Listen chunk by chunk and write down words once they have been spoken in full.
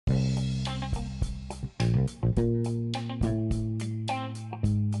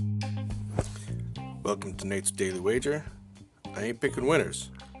Welcome to Nate's Daily Wager. I ain't picking winners,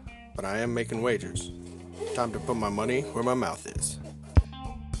 but I am making wagers. Time to put my money where my mouth is.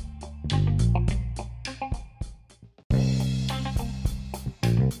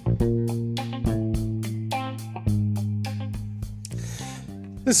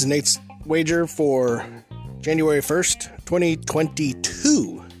 This is Nate's Wager for January 1st,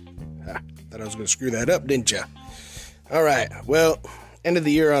 2022. Thought I was going to screw that up, didn't you? Alright, well, end of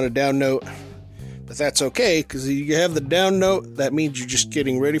the year on a down note. But that's okay, because if you have the down note, that means you're just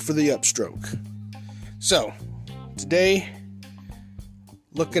getting ready for the upstroke. So, today,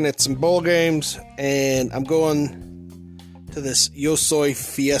 looking at some bowl games, and I'm going to this Yo Soy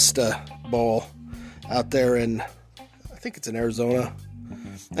Fiesta Bowl out there in, I think it's in Arizona.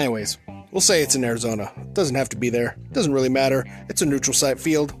 Anyways, we'll say it's in Arizona. It doesn't have to be there. It doesn't really matter. It's a neutral site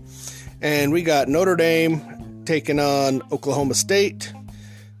field. And we got Notre Dame taking on Oklahoma State.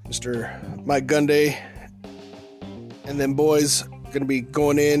 Mr. Mike Gundy and them boys going to be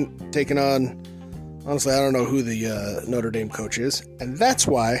going in, taking on, honestly, I don't know who the Notre Dame coach is, and that's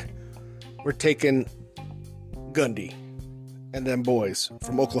why we're taking Gundy and them boys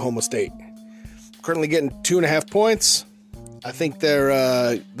from Oklahoma State. Currently getting 2.5 points. I think they're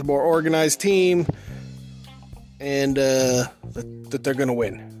the more organized team, and that they're going to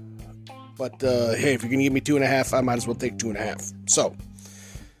win. But, hey, if you're going to give me 2.5, I might as well take 2.5. So,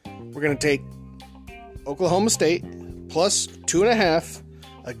 we're going to take Oklahoma State plus 2.5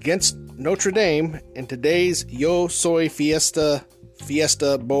 against Notre Dame in today's Yo Soy Fiesta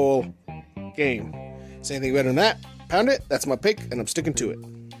Bowl game. Say anything better than that? Pound it. That's my pick, and I'm sticking to it.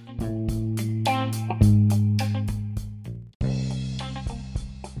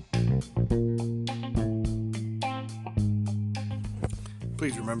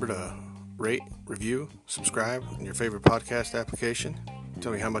 Please remember to rate, review, subscribe in your favorite podcast application.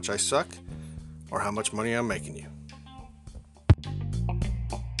 Tell me how much I suck or how much money I'm making you.